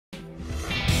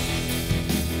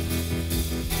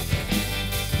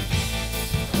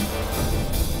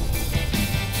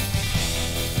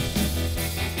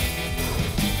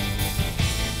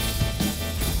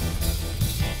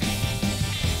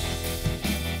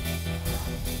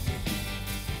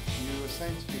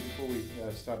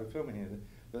started filming here,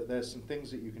 that there's some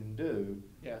things that you can do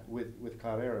with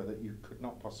Cloudera that you could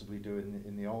not possibly do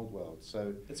in the old world.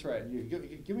 So that's right. You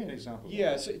give me an example.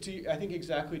 Yeah, so I think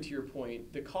exactly to your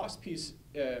point, the cost piece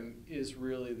is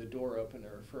really the door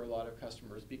opener for a lot of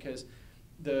customers, because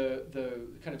the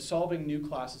kind of solving new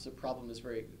classes of problems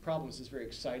is very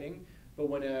exciting. But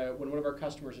when one of our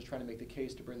customers is trying to make the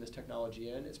case to bring this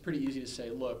technology in, it's pretty easy to say,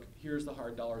 look, here's the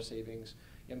hard dollar savings.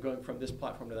 I'm going from this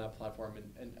platform to that platform,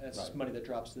 and that's money that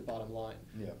drops to the bottom line.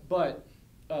 Yeah. But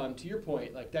to your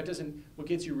point, like that doesn't. What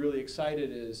gets you really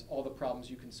excited is all the problems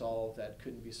you can solve that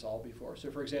couldn't be solved before.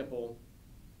 So, for example,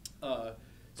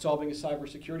 solving a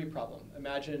cybersecurity problem.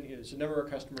 Imagine, so a number of our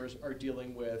customers are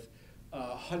dealing with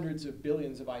hundreds of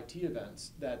billions of IT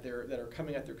events that are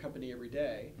coming at their company every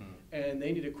day, and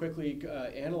they need to quickly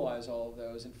analyze all of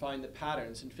those and find the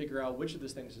patterns and figure out which of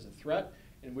those things is a threat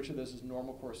and which of those is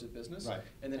normal course of business,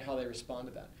 and then how they respond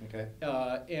to that. Okay.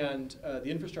 And the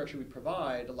infrastructure we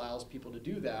provide allows people to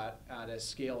do that at a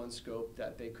scale and scope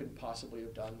that they couldn't possibly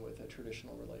have done with a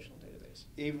traditional relational database.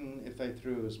 Even if they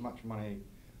threw as much money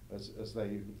as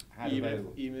they had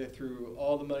available. Even if through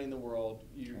all the money in the world,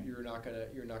 you're not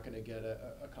gonna get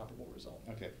a comparable result.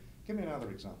 Okay, give me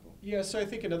another example. Yeah, so I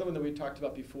think another one that we talked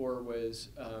about before was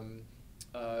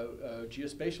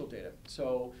geospatial data.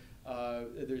 So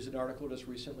there's an article just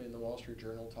recently in the Wall Street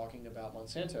Journal talking about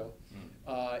Monsanto,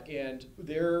 and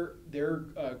their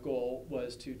goal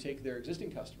was to take their existing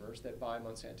customers that buy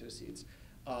Monsanto seeds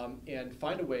and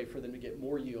find a way for them to get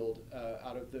more yield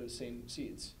out of those same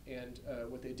seeds. And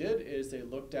what they did is they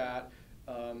looked at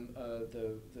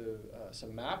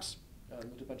some maps,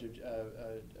 looked at a bunch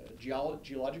of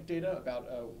geologic data about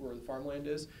where the farmland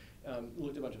is,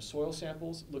 looked at a bunch of soil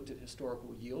samples, looked at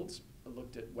historical yields,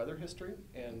 looked at weather history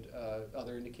and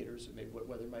other indicators of maybe what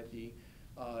weather might be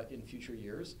in future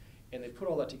years. And they put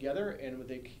all that together, and what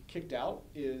they kicked out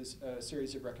is a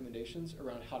series of recommendations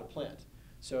around how to plant.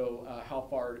 So how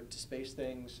far to space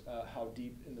things, how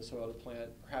deep in the soil to plant,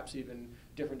 perhaps even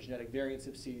different genetic variants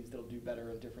of seeds that'll do better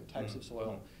in different types of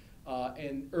soil.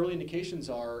 And early indications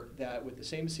are that with the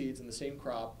same seeds and the same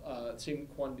crop, same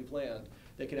quantity of land,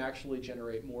 they can actually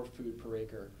generate more food per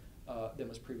acre than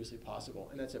was previously possible.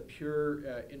 And that's a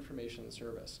pure information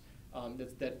service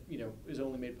that is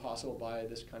only made possible by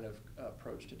this kind of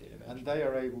approach to data management. And they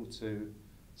are able to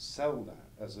sell that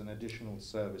as an additional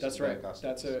service to their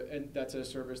customers. That's a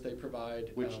service they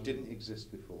provide. Which didn't exist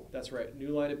before. That's right, new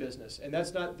line of business. And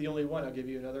that's not the only one. I'll give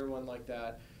you another one like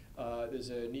that. There's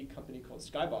a neat company called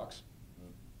Skybox,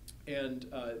 and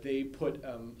they put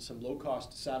some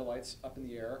low-cost satellites up in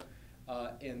the air,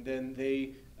 and then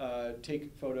they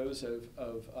take photos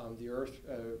of the Earth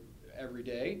every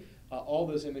day. All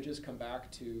those images come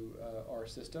back to our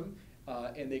system,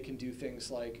 and they can do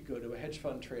things like go to a hedge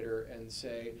fund trader and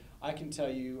say, I can tell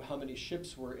you how many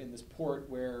ships were in this port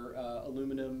where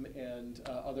aluminum and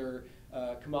other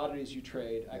commodities you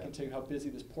trade. I can tell you how busy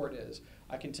this port is.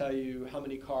 I can tell you how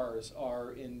many cars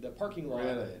are in the parking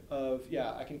lot of,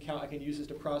 I can count, I can use this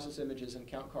to process images and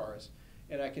count cars.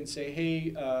 And I can say,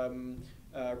 hey,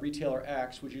 retailer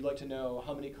X, would you like to know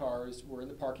how many cars were in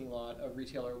the parking lot of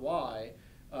retailer Y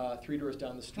 3 doors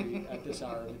down the street at this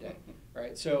hour of the day,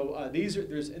 right? So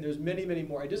there's many, many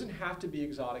more. It doesn't have to be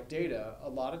exotic data. A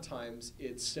lot of times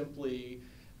it's simply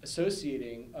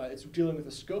associating, it's dealing with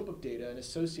the scope of data and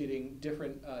associating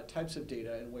different types of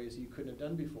data in ways that you couldn't have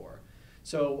done before.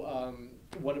 So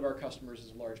one of our customers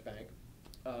is a large bank,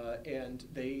 and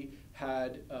they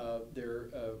had their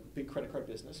big credit card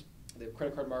business. They have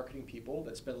credit card marketing people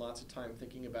that spend lots of time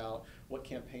thinking about what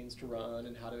campaigns to run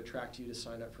and how to attract you to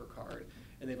sign up for a card.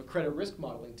 And they have a credit risk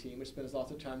modeling team which spends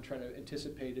lots of time trying to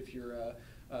anticipate if you're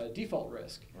a default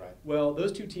risk. Right. Well,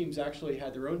 those two teams actually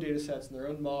had their own data sets and their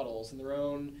own models and their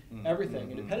own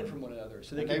everything independent from one another.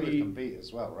 So they would compete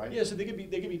as well, right? Yeah, so they could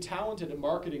be talented at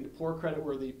marketing to poor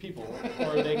creditworthy people,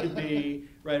 or they could be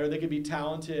or they could be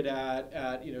talented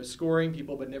at scoring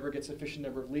people but never get sufficient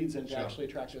number of leads in to actually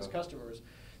attract those customers.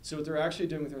 So what they're actually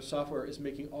doing with their software is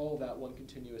making all of that one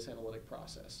continuous analytic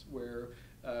process where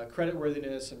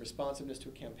creditworthiness and responsiveness to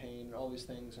a campaign and all these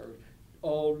things are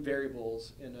all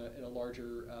variables in a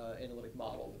larger analytic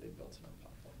model that they've built in our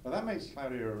platform. Well, that makes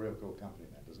Cloudera a real cool company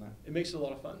then, doesn't it? It makes it a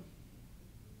lot of fun.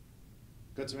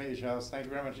 Good to meet you, Charles. Thank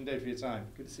you very much indeed for your time.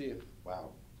 Good to see you.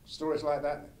 Wow. Stories like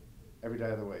that every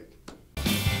day of the week.